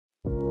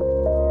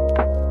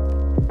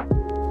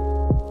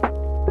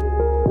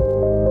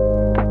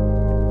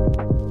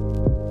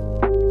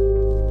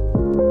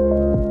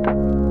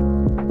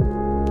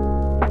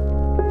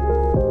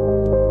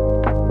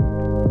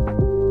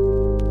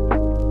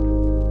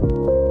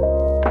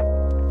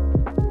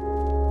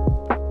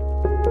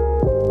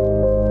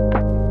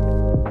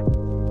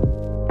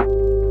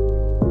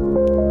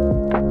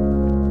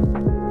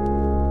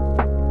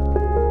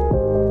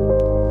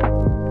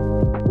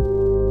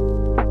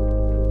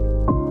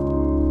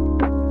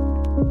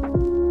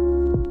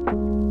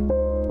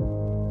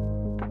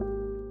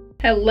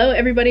Hello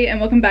everybody and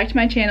welcome back to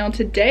my channel.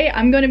 Today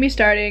I'm going to be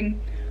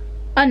starting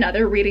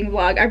another reading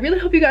vlog. I really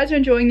hope you guys are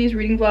enjoying these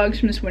reading vlogs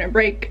from this winter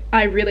break.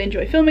 I really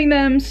enjoy filming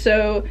them,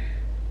 so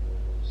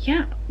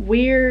yeah,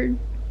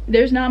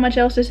 there's not much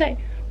else to say.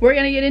 We're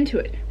gonna get into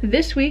it.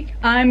 This week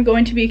I'm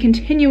going to be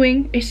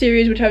continuing a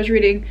series which I was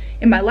reading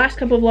in my last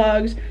couple of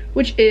vlogs,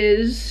 which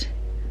is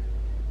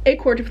A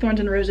Court of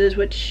Thorns and Roses,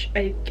 which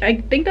I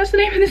think that's the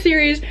name of the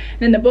series. And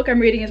then the book I'm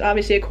reading is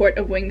obviously A Court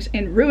of Wings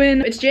and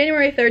Ruin. It's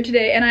January 3rd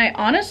today, and I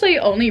honestly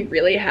only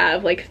really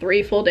have like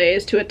 3 full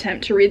days to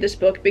attempt to read this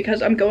book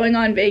because I'm going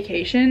on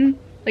vacation,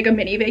 like a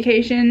mini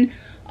vacation,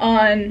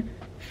 on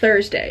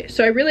Thursday.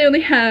 So I really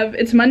only have,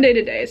 it's Monday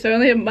today, so I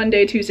only have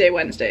Monday, Tuesday,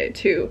 Wednesday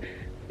to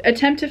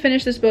attempt to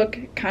finish this book.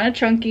 Kind of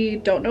chunky,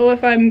 don't know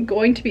if I'm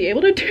going to be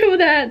able to do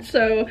that,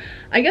 so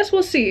I guess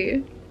we'll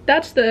see.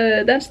 That's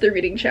the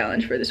reading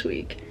challenge for this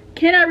week.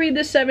 Can I read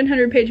this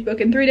 700-page book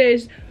in 3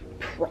 days?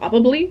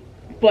 Probably,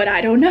 but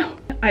I don't know.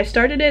 I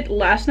started it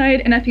last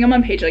night and I think I'm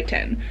on page like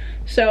 10.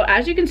 So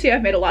as you can see,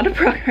 I've made a lot of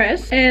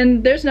progress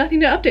and there's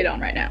nothing to update on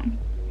right now.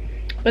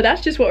 But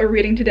that's just what we're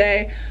reading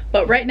today.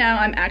 But right now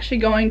I'm actually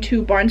going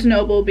to Barnes &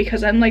 Noble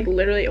because I'm like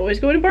literally always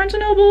going to Barnes &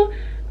 Noble.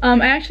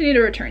 I actually need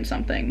to return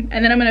something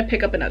and then I'm gonna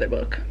pick up another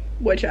book,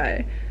 which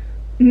I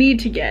need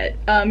to get.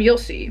 You'll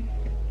see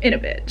in a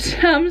bit.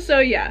 So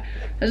yeah,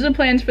 those are the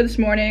plans for this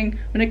morning.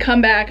 I'm gonna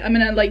come back, I'm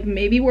gonna like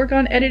maybe work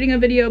on editing a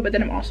video, but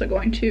then I'm also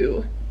going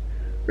to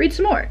read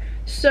some more.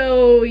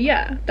 So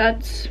yeah,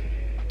 that's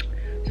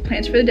the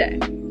plans for the day.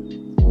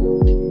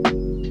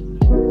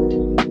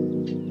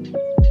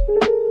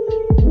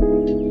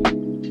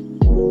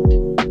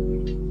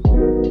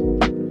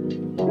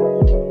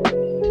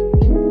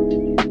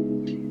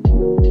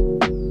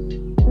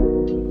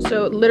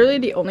 So literally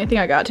the only thing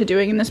I got to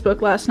doing in this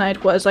book last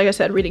night was, like I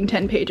said, reading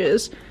 10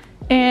 pages.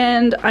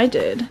 And I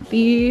did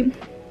the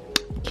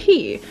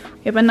key.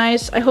 We have a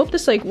nice, I hope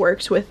this like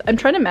works with, I'm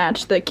trying to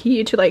match the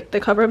key to like the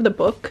cover of the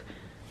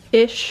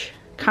book-ish,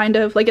 kind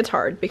of. Like it's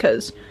hard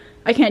because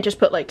I can't just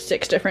put like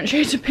 6 different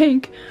shades of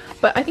pink,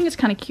 but I think it's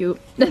kind of cute.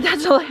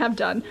 That's all I have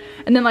done.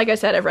 And then like I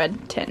said, I've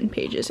read 10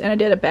 pages and I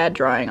did a bad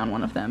drawing on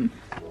one of them.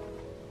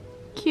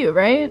 Cute,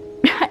 right?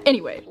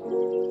 Anyway.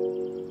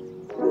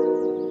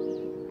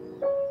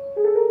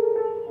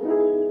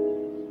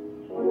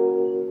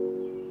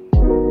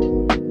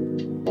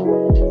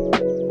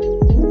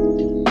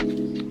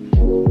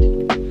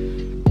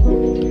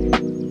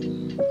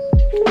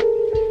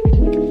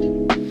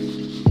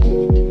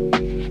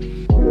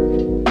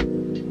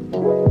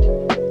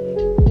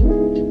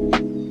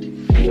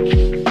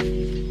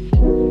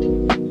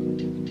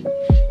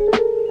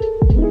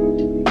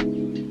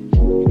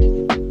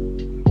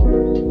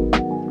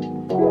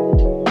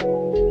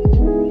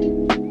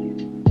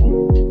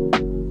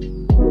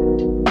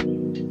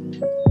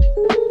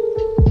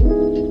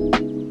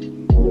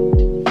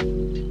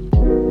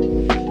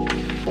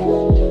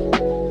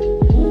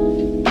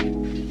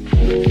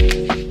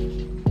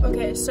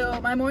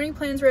 My morning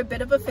plans were a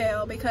bit of a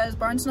fail because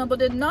Barnes & Noble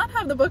did not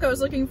have the book I was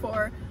looking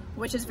for,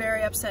 which is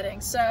very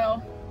upsetting,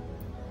 so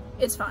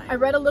it's fine. I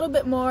read a little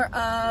bit more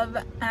of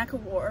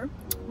Acowar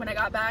when I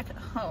got back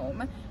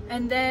home,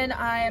 and then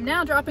I am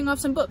now dropping off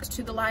some books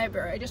to the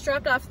library. I just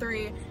dropped off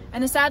 3,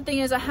 and the sad thing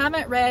is I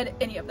haven't read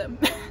any of them.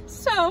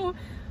 So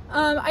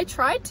I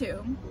tried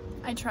to,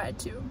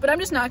 but I'm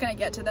just not gonna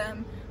get to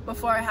them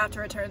before I have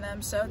to return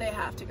them, so they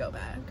have to go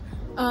back.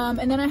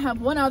 And then I have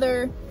one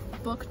other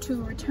book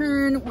to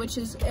return, which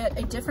is at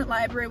a different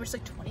library, which is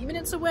like 20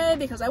 minutes away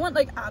because I went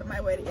like out of my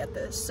way to get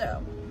this.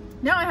 So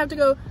now I have to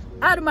go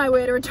out of my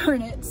way to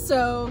return it.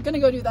 So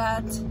gonna go do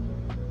that.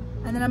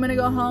 And then I'm gonna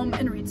go home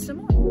and read some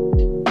more.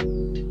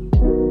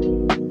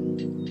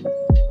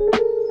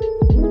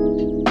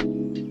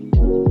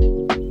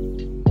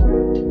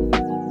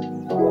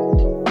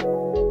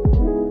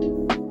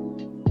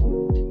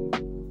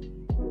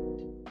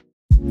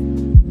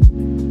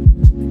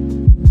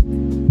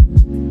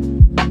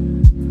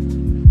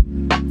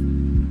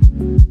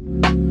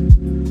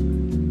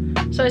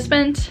 So I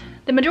spent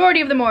the majority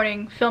of the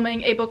morning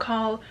filming a book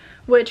haul,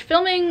 which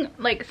filming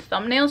like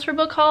thumbnails for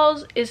book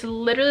hauls is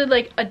literally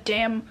like a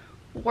damn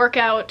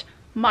workout.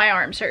 My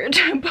arms hurt,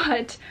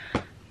 but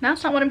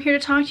that's not what I'm here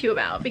to talk to you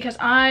about because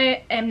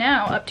I am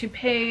now up to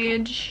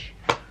page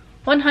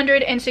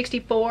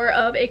 164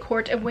 of A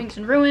Court of Wings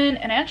and Ruin,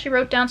 and I actually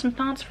wrote down some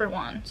thoughts for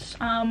once.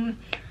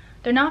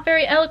 They're not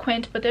very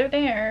eloquent, but they're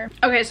there.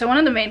 Okay, so one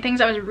of the main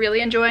things I was really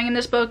enjoying in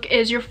this book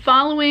is you're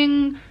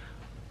following,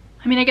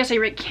 I mean, I guess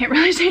I can't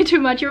really say too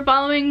much. You're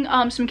following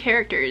some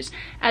characters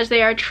as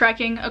they are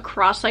trekking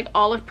across like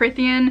all of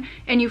Prithian,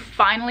 and you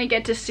finally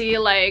get to see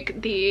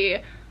like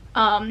the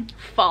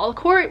fall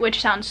court,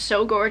 which sounds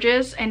so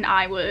gorgeous, and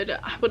I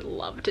would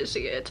love to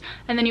see it.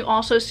 And then you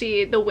also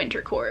see the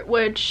winter court,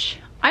 which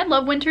I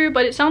love winter,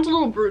 but it sounds a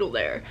little brutal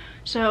there.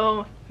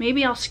 So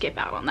maybe I'll skip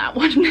out on that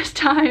one this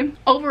time.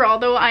 Overall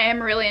though, I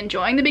am really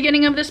enjoying the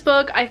beginning of this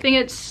book. I think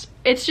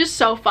it's just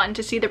so fun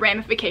to see the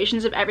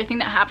ramifications of everything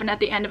that happened at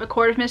the end of A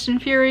Court of Mist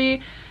and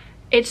Fury.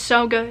 It's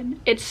so good.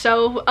 It's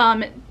so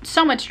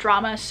so much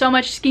drama, so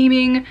much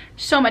scheming,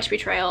 so much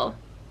betrayal.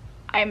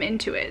 I'm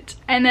into it.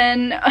 And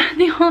then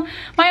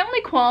my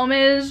only qualm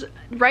is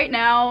right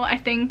now, I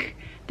think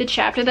the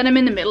chapter that I'm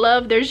in the middle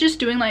of, there's just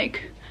doing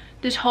like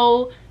this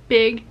whole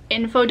big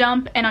info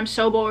dump, and I'm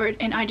so bored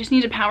and I just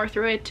need to power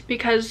through it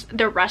because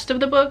the rest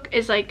of the book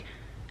is like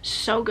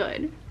so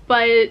good.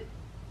 But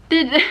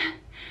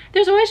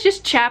there's always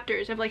just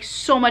chapters of like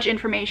so much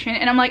information,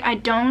 and I'm like, I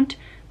don't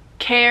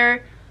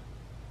care.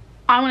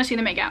 I want to see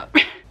them make out.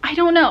 I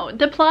don't know.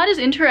 The plot is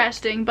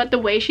interesting, but the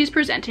way she's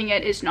presenting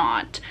it is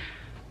not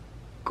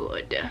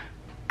good.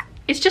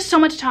 It's just so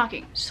much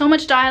talking, so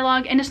much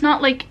dialogue, and it's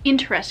not like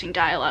interesting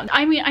dialogue.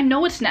 I mean, I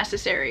know it's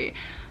necessary,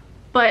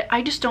 but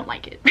I just don't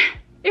like it,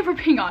 if we're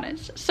being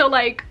honest. So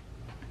like,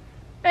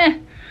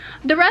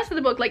 the rest of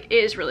the book like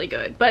is really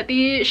good, but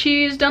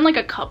she's done like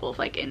a couple of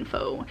like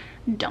info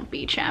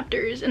dumpy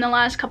chapters in the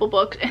last couple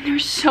books, and they're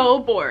so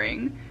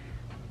boring.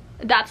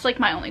 That's like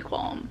my only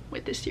qualm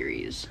with this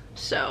series.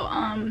 So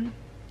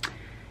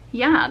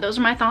yeah, those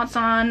are my thoughts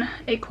on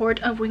A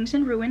Court of Wings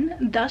and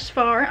Ruin thus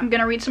far. I'm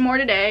gonna read some more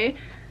today,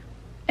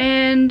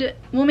 and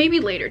well,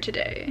 maybe later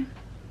today,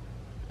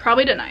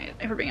 probably tonight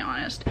if we're being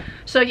honest.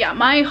 So yeah,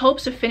 my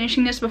hopes of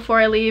finishing this before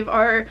I leave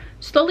are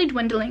slowly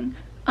dwindling,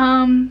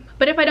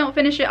 but if I don't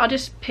finish it, I'll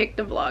just pick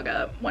the vlog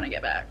up when I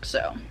get back.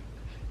 So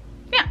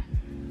yeah,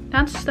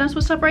 that's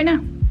what's up right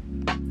now.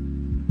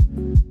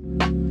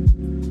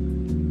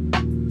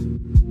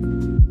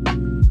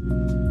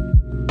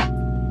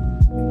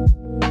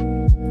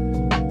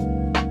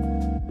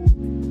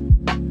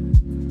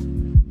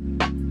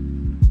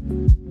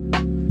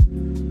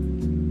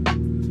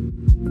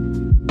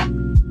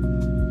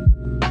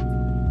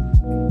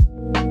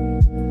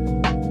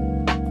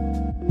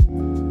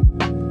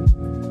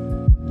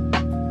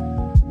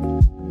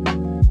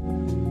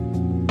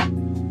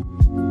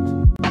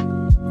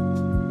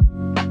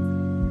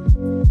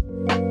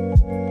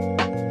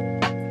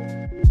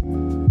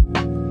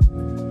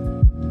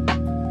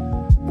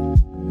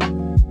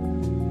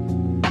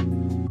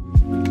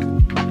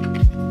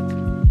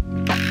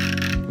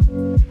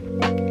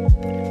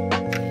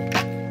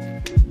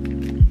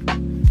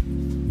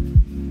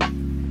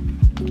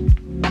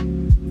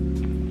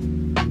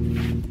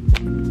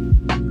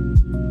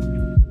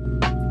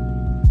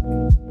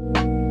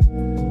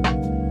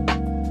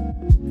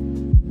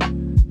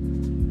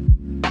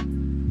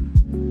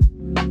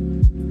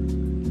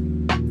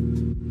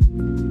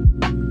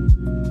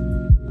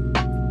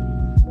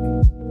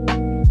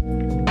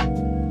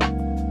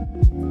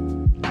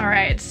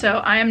 So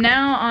I am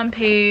now on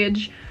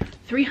page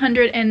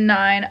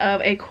 309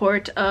 of A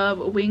Court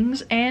of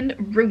Wings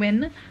and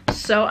Ruin.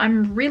 So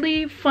I'm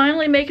really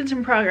finally making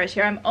some progress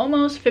here. I'm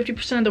almost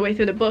 50% of the way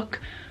through the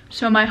book.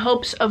 So my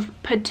hopes of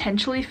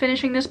potentially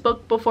finishing this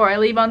book before I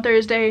leave on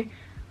Thursday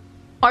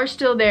are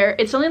still there.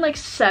 It's only like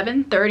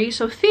 7:30,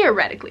 so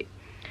theoretically,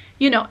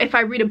 you know, if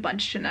I read a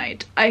bunch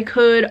tonight, I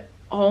could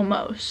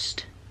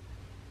almost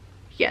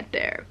get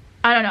there.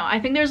 I don't know. I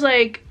think there's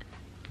like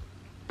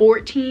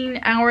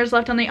 14 hours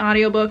left on the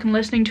audiobook, and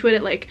listening to it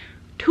at like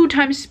 2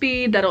 times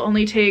speed, that'll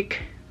only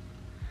take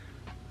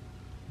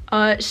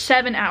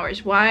 7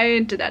 hours. Why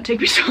did that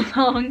take me so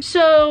long?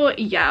 So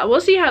yeah,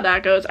 we'll see how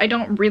that goes. I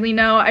don't really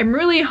know. I'm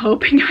really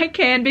hoping I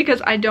can,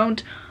 because I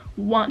don't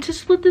want to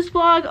split this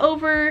vlog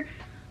over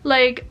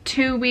like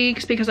 2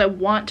 weeks, because I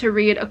want to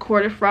read A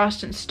Court of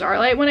Frost and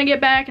Starlight when I get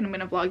back, and I'm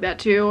gonna vlog that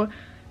too.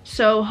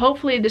 So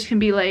hopefully this can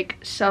be like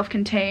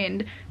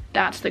self-contained.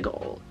 That's the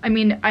goal. I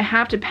mean, I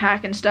have to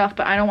pack and stuff,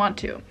 but I don't want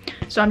to.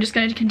 So I'm just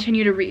going to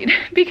continue to read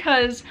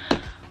because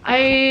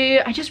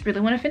I just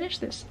really want to finish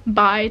this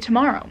by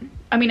tomorrow.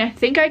 I mean, I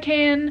think I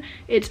can.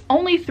 It's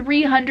only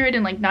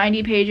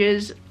 390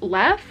 pages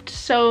left.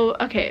 So,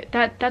 okay,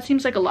 that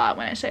seems like a lot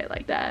when I say it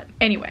like that.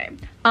 Anyway,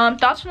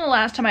 thoughts from the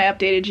last time I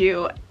updated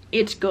you.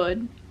 It's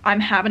good. I'm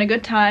having a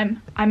good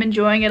time. I'm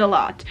enjoying it a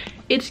lot.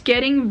 It's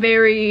getting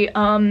very,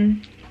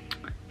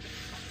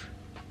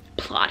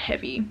 plot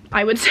heavy,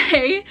 I would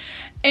say,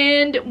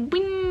 and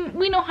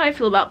we know how I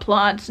feel about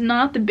plots.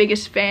 Not the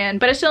biggest fan,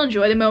 but I still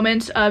enjoy the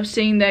moments of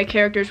seeing the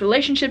characters'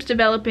 relationships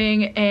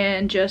developing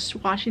and just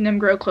watching them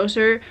grow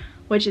closer,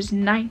 which is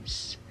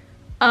nice.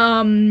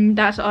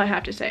 That's all I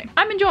have to say.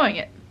 I'm enjoying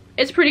it.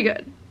 It's pretty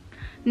good.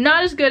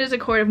 Not as good as A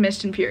Court of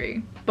Mist and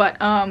Fury, but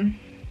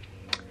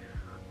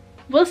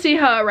we'll see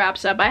how it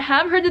wraps up. I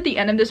have heard that the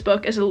end of this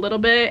book is a little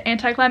bit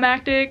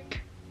anticlimactic,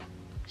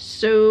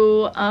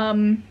 so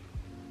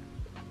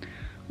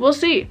we'll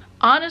see.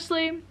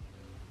 Honestly,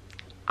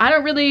 I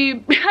don't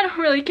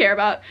really care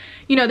about,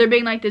 you know, there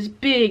being like this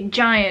big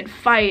giant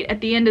fight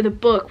at the end of the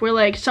book where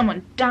like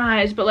someone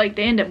dies but like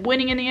they end up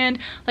winning in the end.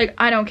 Like,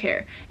 I don't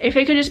care. If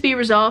it could just be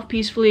resolved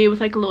peacefully with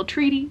like a little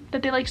treaty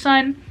that they like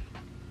sign,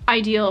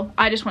 ideal.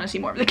 I just want to see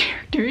more of the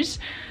characters.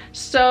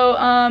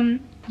 So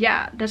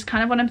yeah, that's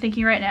kind of what I'm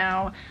thinking right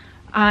now.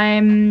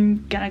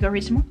 I'm gonna go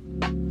read some more.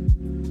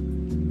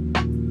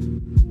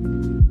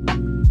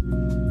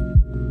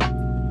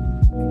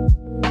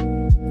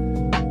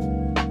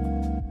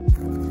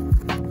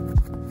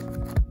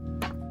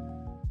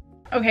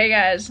 Okay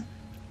guys,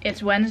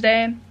 it's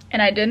Wednesday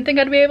and I didn't think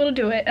I'd be able to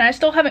do it, and I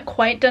still haven't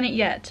quite done it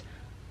yet,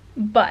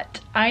 but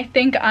I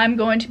think I'm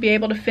going to be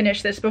able to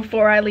finish this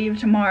before I leave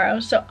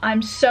tomorrow, so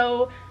I'm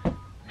so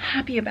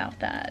happy about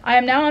that. I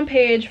am now on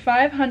page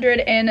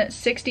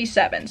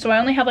 567, so I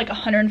only have like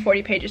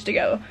 140 pages to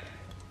go.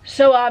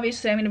 So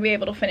obviously I'm going to be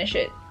able to finish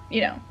it,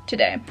 you know,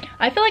 today.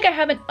 I feel like I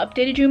haven't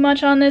updated you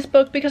much on this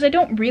book because I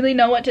don't really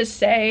know what to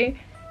say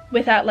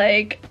without,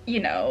 like, you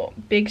know,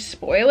 big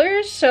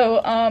spoilers.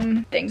 So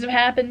things have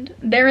happened.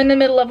 They're in the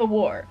middle of a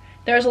war.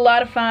 There's a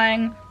lot of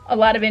fighting, a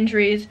lot of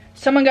injuries.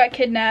 Someone got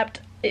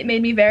kidnapped. It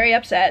made me very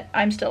upset.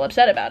 I'm still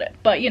upset about it,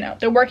 but you know,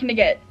 they're working to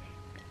get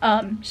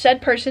said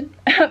person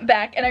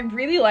back, and I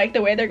really like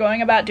the way they're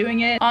going about doing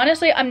it.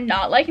 Honestly, I'm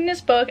not liking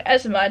this book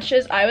as much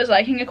as I was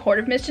liking A Court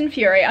of Mist and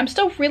Fury. I'm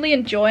still really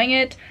enjoying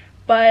it,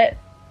 but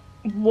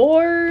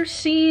war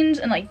scenes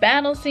and like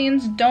battle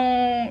scenes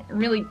don't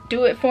really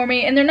do it for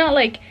me, and they're not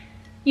like,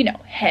 you know,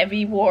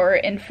 heavy war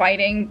and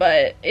fighting,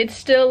 but it's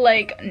still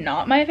like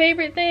not my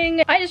favorite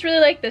thing. I just really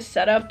like the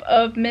setup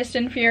of Mist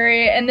and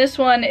Fury, and this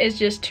one is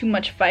just too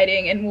much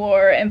fighting and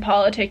war and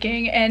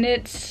politicking, and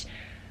it's,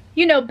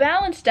 you know,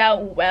 balanced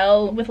out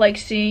well with like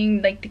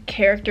seeing like the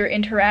character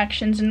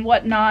interactions and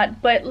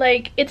whatnot, but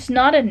like it's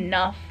not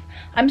enough.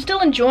 I'm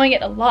still enjoying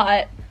it a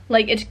lot,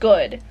 like it's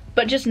good,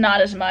 but just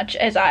not as much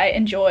as I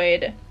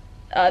enjoyed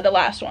the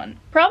last one.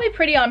 Probably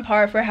pretty on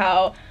par for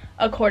how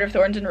A Court of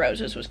Thorns and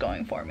Roses was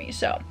going for me,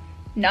 so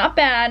not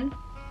bad,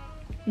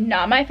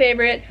 not my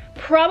favorite,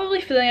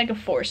 probably feeling like a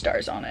 4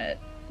 stars on it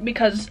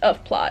because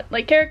of plot.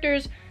 Like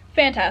characters,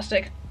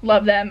 fantastic,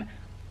 love them,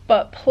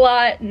 but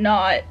plot,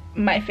 not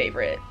my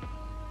favorite.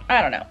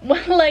 I don't know.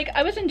 Like,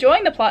 I was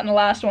enjoying the plot in the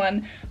last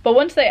one, but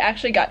once they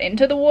actually got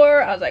into the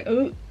war, I was like,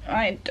 ooh,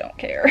 I don't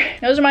care.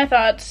 Those are my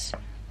thoughts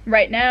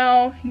right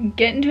now.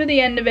 Getting to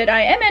the end of it.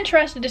 I am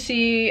interested to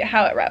see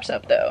how it wraps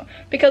up though,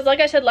 because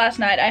like I said last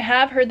night, I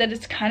have heard that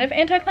it's kind of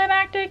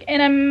anticlimactic,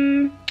 and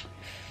I'm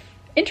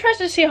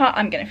interested to see how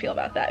I'm gonna feel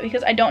about that,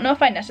 because I don't know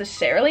if I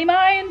necessarily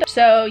mind.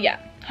 So yeah,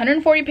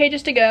 140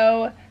 pages to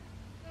go.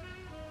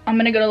 I'm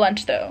gonna go to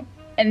lunch though,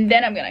 and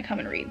then I'm gonna come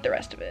and read the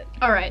rest of it.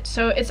 All right,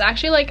 so it's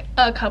actually like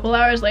a couple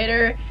hours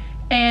later,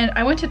 and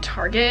I went to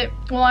Target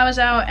while I was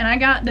out, and I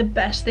got the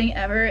best thing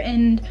ever,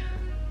 and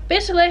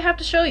basically I have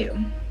to show you.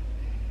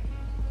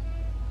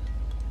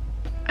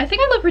 I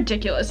think I look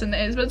ridiculous in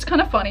these, but it's kind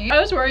of funny. I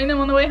was wearing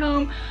them on the way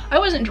home. I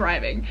wasn't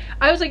driving.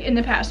 I was like in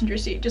the passenger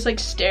seat, just like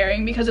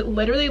staring, because it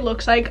literally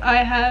looks like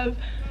I have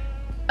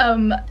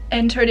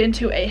entered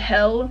into a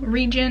hell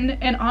region,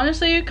 and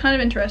honestly, kind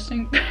of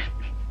interesting.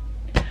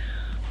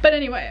 But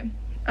anyway,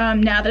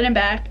 now that I'm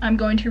back, I'm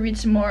going to read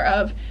some more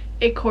of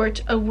A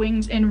Court of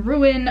Wings and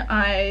Ruin.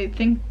 I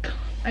think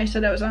I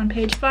said I was on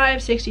page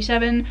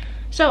 567,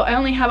 so I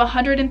only have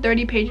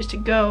 130 pages to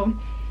go.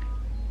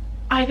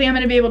 I think I'm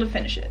gonna be able to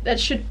finish it. That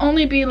should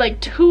only be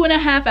like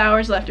 2.5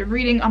 hours left of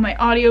reading on my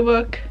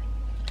audiobook.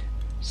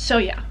 So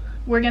yeah,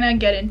 we're gonna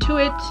get into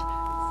it.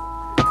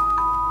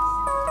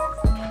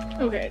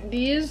 Okay,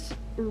 these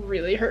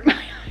really hurt my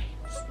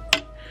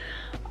eyes.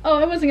 Oh,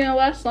 it wasn't gonna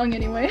last long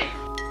anyway.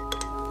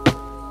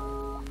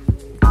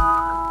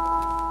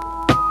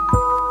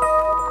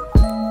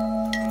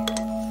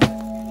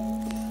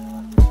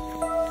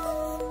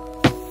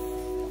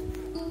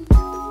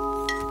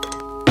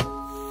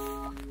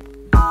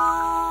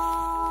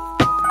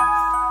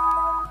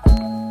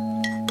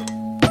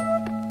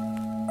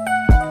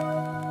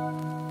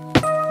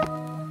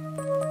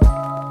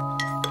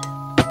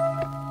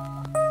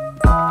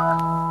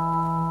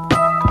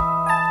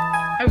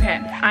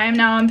 I am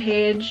now on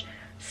page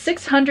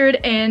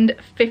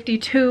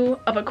 652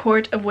 of A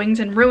Court of Wings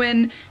and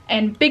Ruin,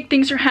 and big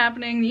things are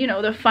happening. You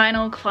know, the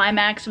final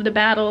climax of the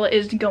battle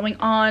is going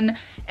on,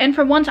 and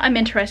for once I'm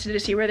interested to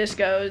see where this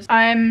goes.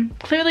 I'm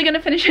clearly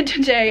gonna finish it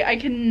today. I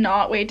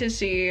cannot wait to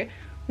see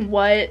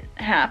what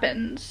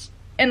happens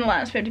in the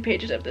last 50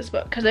 pages of this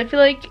book, because I feel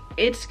like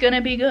it's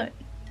gonna be good.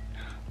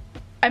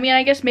 I mean,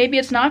 I guess maybe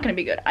it's not gonna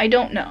be good. I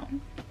don't know.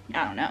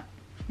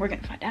 We're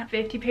gonna find out.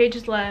 50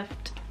 pages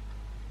left.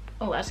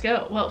 Oh, let's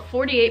go. Well,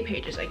 48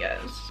 pages, I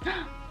guess.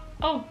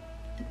 Oh,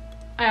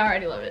 I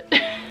already love it.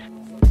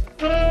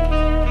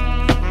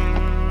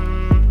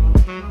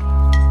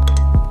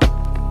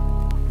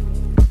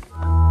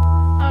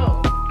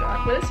 Oh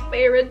God, what is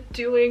Farah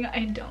doing?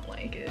 I don't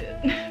like it.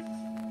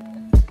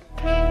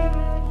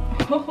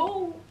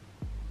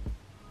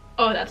 Oh,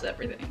 that's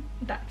everything.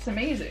 That's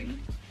amazing.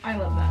 I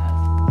love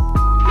that.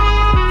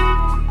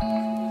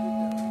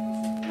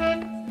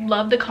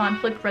 Love the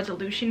conflict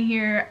resolution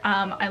here.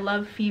 I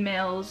love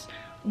females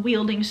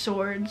wielding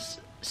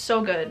swords.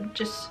 So good.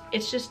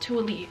 It's just too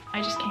elite.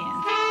 I just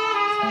can't.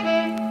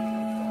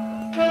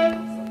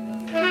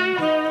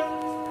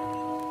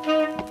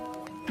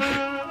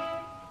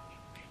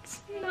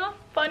 It's not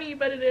funny,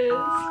 but it is.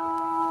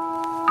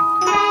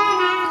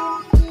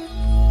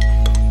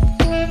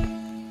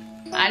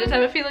 I just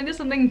have a feeling that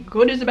something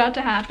good is about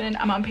to happen.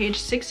 I'm on page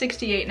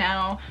 668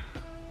 now.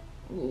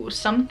 Ooh,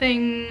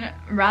 something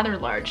rather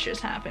large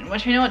just happened,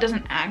 which I know it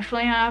doesn't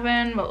actually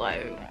happen, but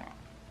like,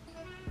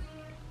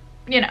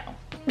 you know,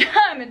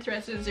 I'm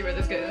interested to see where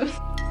this goes.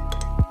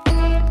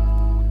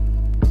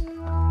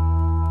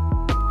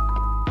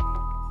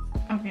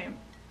 Okay,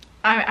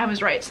 I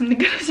was right, something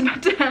good is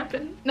about to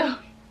happen. No,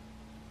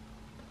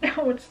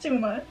 it's too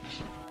much.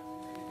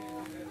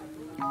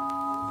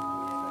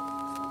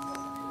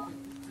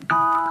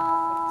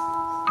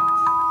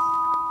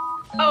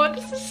 Oh,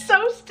 this is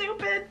so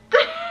stupid.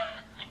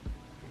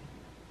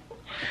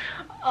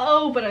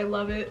 Oh, but I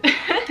love it.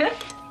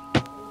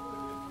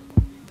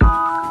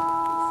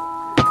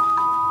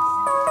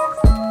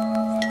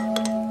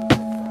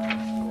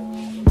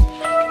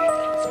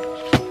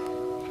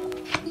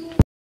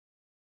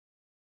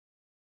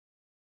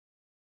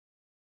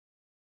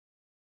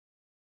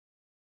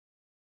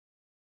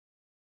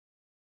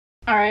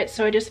 Alright,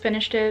 so I just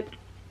finished it.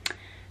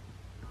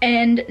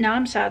 And now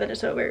I'm sad that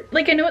it's over.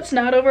 Like, I know it's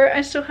not over.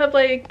 I still have,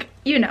 like,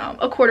 you know,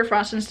 A Court of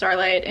Frost and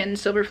Starlight and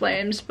Silver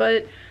Flames,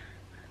 but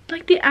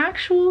like the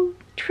actual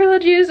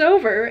trilogy is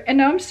over and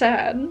now I'm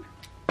sad.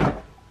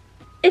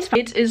 It's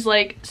fine. It is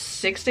like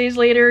 6 days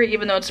later,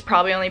 even though it's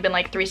probably only been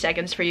like 3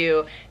 seconds for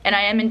you, and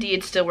I am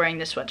indeed still wearing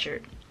this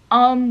sweatshirt.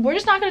 We're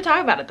just not gonna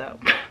talk about it though,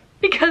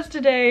 because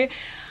today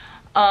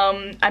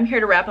I'm here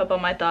to wrap up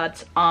on my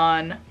thoughts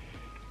on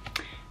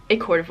A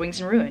Court of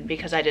Wings and Ruin,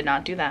 because I did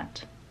not do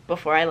that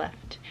before I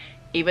left,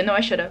 even though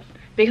I should have,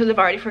 because I've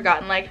already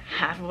forgotten like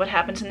half of what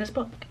happens in this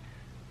book.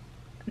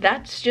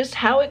 That's just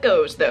how it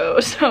goes though,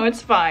 so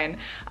it's fine.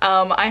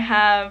 I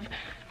have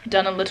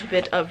done a little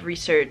bit of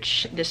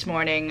research this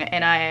morning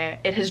and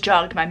it has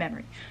jogged my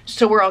memory,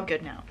 so we're all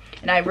good now.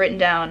 And I've written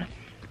down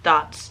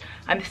thoughts.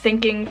 I'm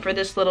thinking for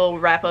this little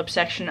wrap-up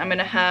section I'm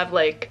gonna have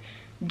like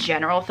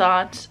general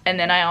thoughts, and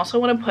then I also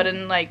want to put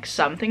in like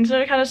some things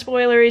that are kind of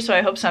spoilery, so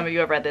I hope some of you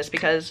have read this,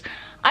 because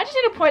I just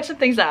need to point some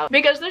things out,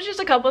 because there's just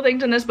a couple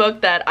things in this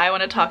book that I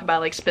want to talk about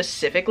like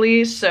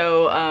specifically.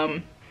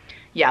 So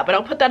yeah, but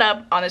I'll put that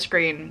up on the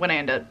screen when I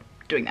end up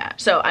doing that.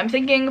 So I'm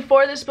thinking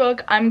for this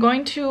book I'm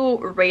going to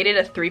rate it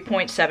a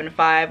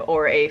 3.75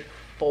 or a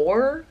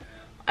 4.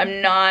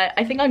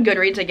 I think on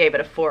Goodreads I gave it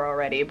a 4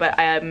 already, but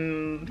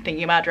I'm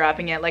thinking about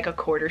dropping it like a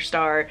 1/4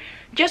 star,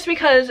 just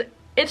because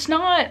it's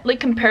not, like,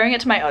 comparing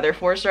it to my other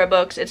 4-star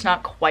books, it's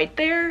not quite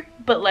there,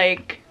 but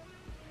like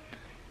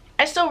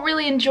I still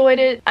really enjoyed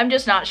it. I'm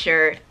just not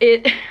sure.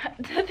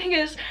 The thing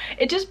is,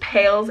 it just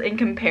pales in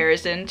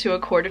comparison to A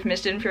Court of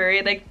Mist and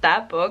Fury. Like,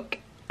 that book,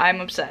 I'm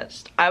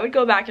obsessed. I would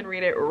go back and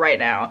read it right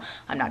now.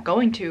 I'm not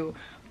going to,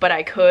 but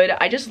I could.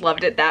 I just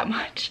loved it that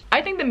much.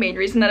 I think the main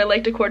reason that I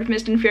liked A Court of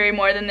Mist and Fury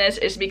more than this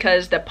is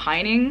because the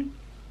pining,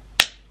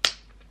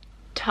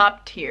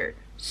 top tier.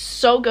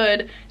 So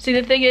good. See,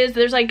 the thing is,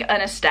 there's like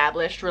an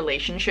established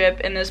relationship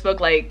in this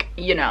book. Like,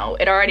 you know,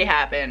 it already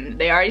happened.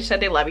 They already said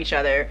they love each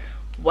other.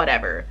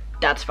 Whatever.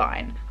 That's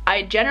fine.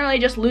 I generally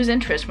just lose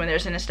interest when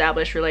there's an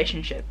established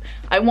relationship.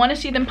 I want to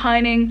see them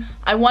pining.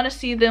 I want to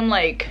see them,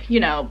 like, you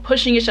know,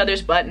 pushing each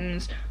other's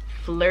buttons,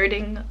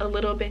 flirting a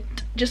little bit.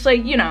 Just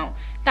like, you know,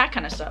 that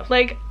kind of stuff.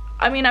 Like,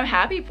 I mean, I'm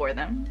happy for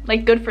them.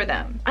 Like, good for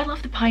them. I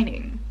love the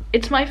pining.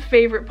 It's my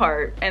favorite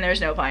part, and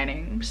there's no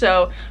pining.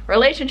 So,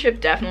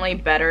 relationship definitely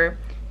better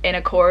in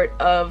A Court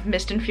of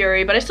Mist and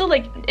Fury, but I still,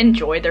 like,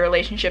 enjoyed the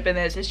relationship in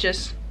this. It's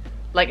just,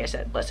 like I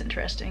said, less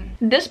interesting.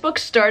 This book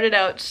started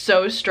out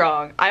so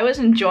strong. I was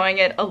enjoying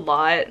it a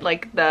lot.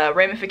 Like, the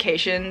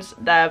ramifications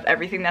of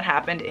everything that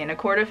happened in A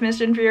Court of Mist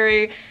and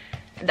Fury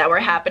that were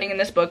happening in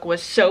this book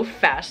was so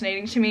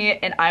fascinating to me,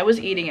 and I was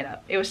eating it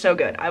up. It was so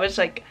good. I was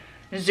like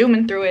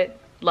zooming through it,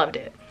 loved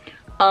it.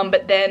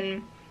 But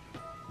then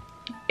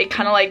it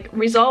kind of like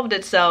resolved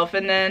itself,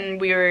 and then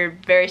we were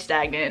very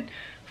stagnant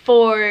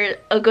for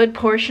a good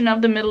portion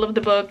of the middle of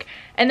the book,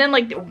 and then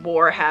like the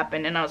war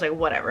happened and I was like,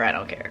 whatever, I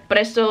don't care. But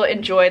I still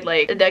enjoyed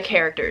like the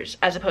characters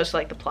as opposed to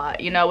like the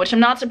plot, you know, which I'm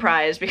not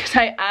surprised, because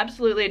I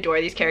absolutely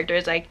adore these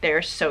characters. Like,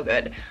 they're so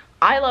good.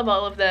 I love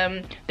all of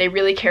them. They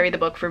really carry the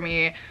book for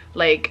me.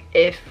 Like,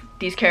 if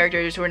these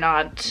characters were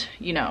not,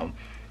 you know,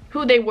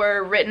 who they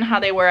were, written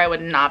how they were, I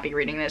would not be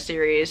reading this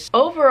series.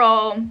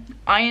 Overall,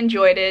 I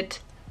enjoyed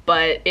it,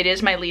 but it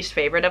is my least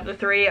favorite of the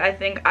 3. I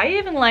think I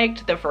even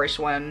liked the first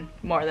one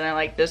more than I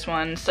liked this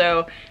one,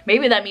 so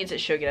maybe that means it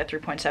should get a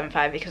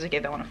 3.75 because I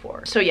gave that one a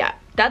 4. So yeah,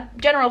 that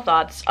general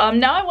thoughts.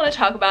 Now I want to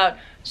talk about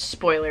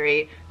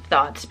spoilery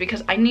thoughts,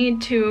 because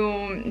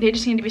they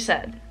just need to be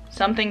said.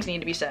 Some things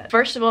need to be said.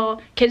 First of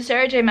all, can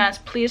Sarah J. Maas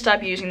please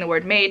stop using the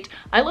word mate?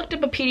 I looked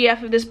up a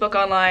PDF of this book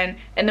online,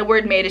 and the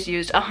word mate is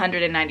used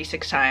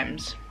 196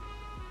 times.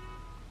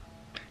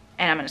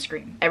 And I'm gonna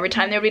scream. Every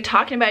time they would be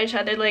talking about each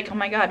other, like, oh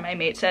my god, my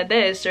mate said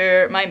this,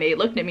 or my mate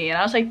looked at me, and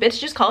I was like, bitch,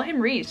 just call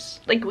him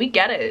Reese. Like, we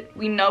get it.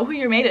 We know who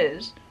your mate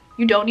is.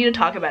 You don't need to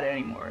talk about it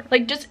anymore.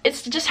 Like,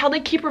 it's just how they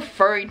keep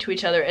referring to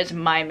each other as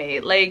my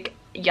mate. Like,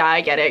 yeah,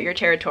 I get it. You're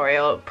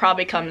territorial.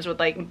 Probably comes with,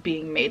 like,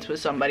 being mates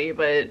with somebody,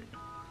 but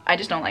I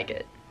just don't like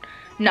it.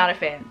 Not a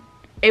fan.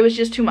 It was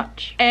just too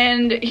much.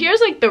 And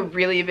here's, like, the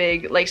really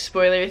big, like,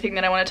 spoiler thing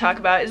that I want to talk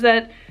about is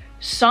that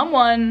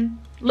someone,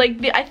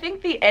 like, I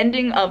think the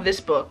ending of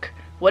this book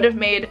would have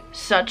made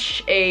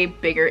such a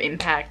bigger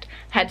impact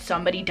had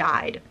somebody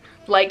died.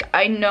 Like,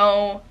 I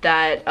know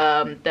that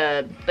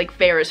like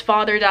Feyre's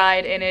father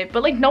died in it,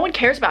 but like no one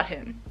cares about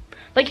him.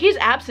 Like, he's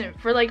absent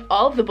for like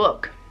all of the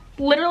book.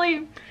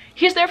 Literally,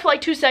 he's there for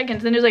like 2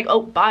 seconds, then he's like,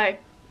 oh, bye,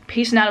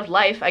 peace and out of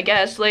life, I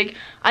guess. Like,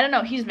 I don't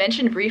know, he's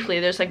mentioned briefly.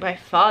 There's like, my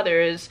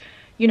father is,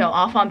 you know,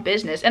 off on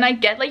business, and I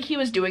get like he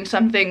was doing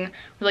something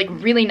like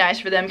really nice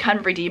for them, kind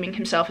of redeeming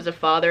himself as a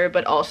father,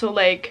 but also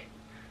like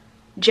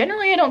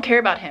generally I don't care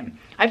about him.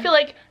 I feel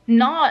like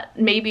not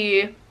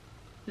maybe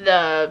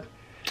the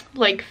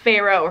like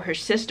Feyre or her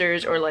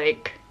sisters, or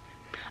like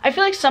I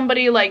feel like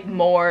somebody like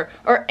more,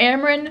 or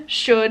Amren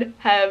should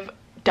have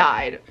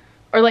died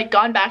or like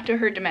gone back to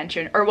her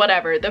dimension or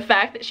whatever. The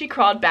fact that she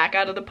crawled back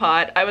out of the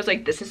pot, I was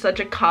like, this is such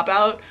a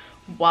cop-out.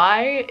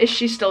 Why is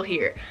she still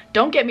here?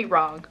 Don't get me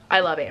wrong, I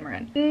love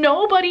Amren.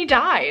 Nobody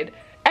died.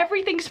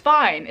 Everything's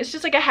fine. It's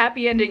just like a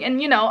happy ending,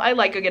 and you know, I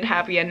like a good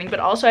happy ending, but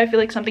also I feel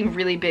like something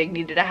really big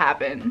needed to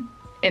happen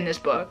in this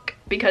book,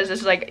 because this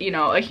is like, you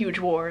know, a huge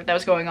war that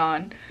was going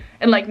on,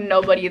 and like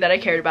nobody that I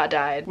cared about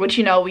died, which,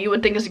 you know, you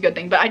would think is a good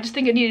thing, but I just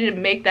think it needed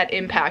to make that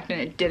impact and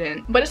it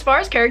didn't. But as far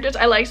as characters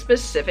I like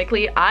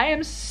specifically, I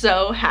am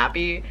so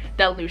happy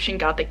that Lucien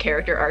got the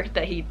character arc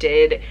that he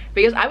did,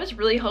 because I was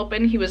really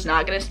hoping he was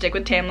not gonna stick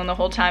with Tamlin the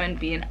whole time and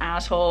be an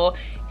asshole.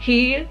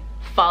 He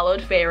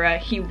followed Feyre,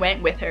 he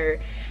went with her,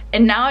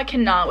 and now I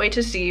cannot wait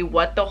to see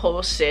what the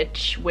whole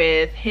sitch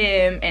with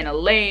him and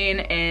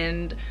Elaine,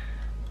 and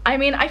I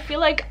mean, I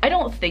feel like I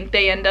don't think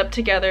they end up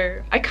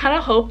together. I kind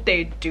of hope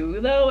they do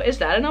though. Is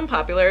that an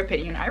unpopular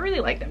opinion? I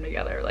really like them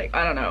together. Like,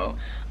 I don't know.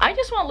 I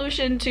just want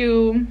Lucien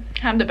to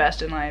have the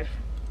best in life.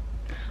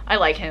 I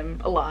like him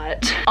a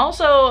lot.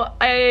 Also,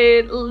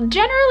 I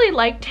generally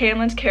like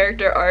Tamlin's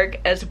character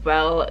arc as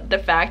well. The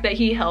fact that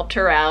he helped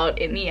her out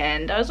in the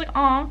end, I was like,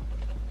 aw,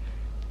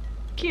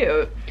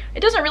 cute.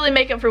 It doesn't really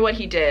make up for what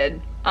he did.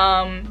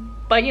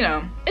 But you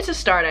know, it's a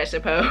start, I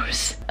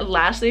suppose.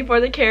 Lastly, for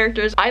the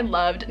characters, I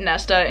loved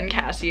Nesta and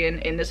Cassian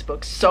in this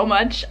book so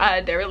much.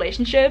 Their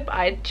relationship,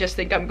 I just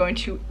think I'm going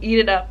to eat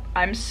it up.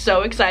 I'm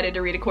so excited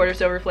to read A Court of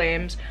Silver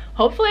Flames.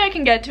 Hopefully I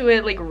can get to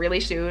it like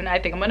really soon. I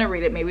think I'm gonna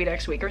read it maybe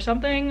next week or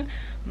something.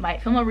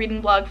 Might film a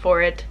reading vlog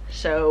for it,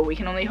 so we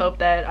can only hope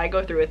that I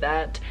go through with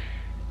that.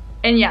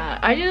 And yeah,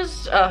 I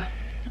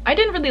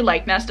didn't really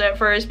like Nesta at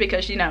first,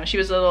 because, you know,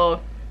 she's a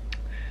little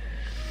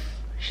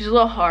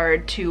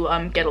hard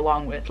to get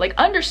along with. Like,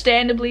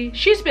 understandably,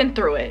 she's been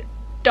through it,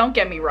 don't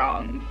get me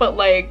wrong, but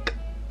like,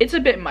 it's a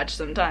bit much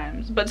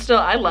sometimes. But still,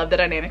 I love the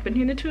dynamic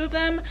between the two of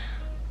them.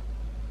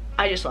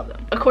 I just love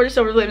them. A Court of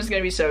Silver Flames is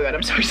gonna be so good.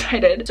 I'm so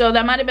excited. So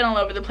that might have been all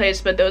over the place,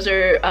 but those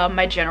are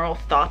my general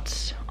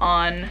thoughts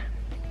on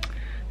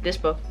this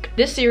book.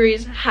 This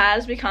series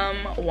has become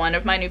one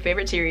of my new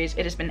favorite series.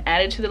 It has been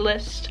added to the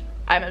list.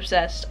 I'm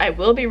obsessed. I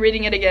will be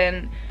reading it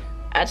again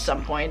at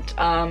some point.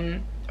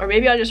 Or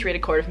maybe I'll just read A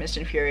Court of Mist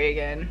and Fury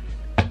again.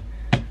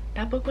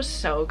 That book was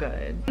so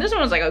good. This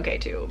one was like okay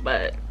too,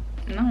 but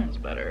no one's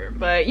better.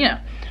 But you know,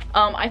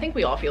 I think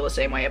we all feel the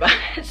same way about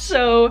it.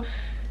 So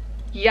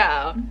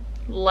yeah,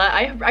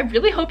 I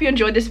really hope you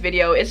enjoyed this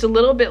video. It's a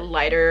little bit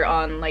lighter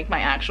on like my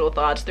actual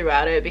thoughts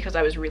throughout it, because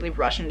I was really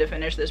rushing to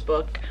finish this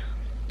book.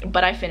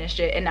 But I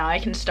finished it, and now I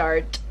can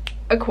start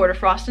A Court of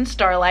Frost and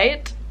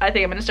Starlight. I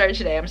think I'm gonna start it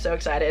today. I'm so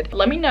excited.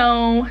 Let me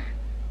know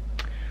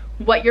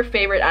what your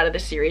favorite out of the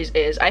series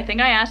is. I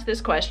think I asked this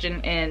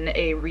question in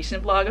a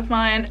recent vlog of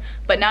mine,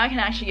 but now I can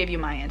actually give you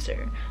my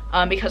answer,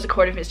 because A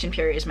Court of Mist and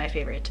Fury is my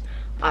favorite,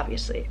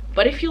 obviously.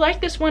 But if you like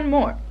this one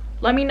more,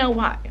 let me know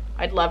why.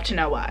 I'd love to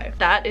know why.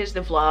 That is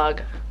the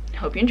vlog.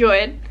 Hope you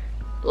enjoyed.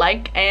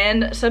 Like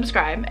and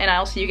subscribe, and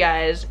I'll see you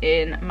guys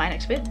in my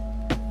next vid.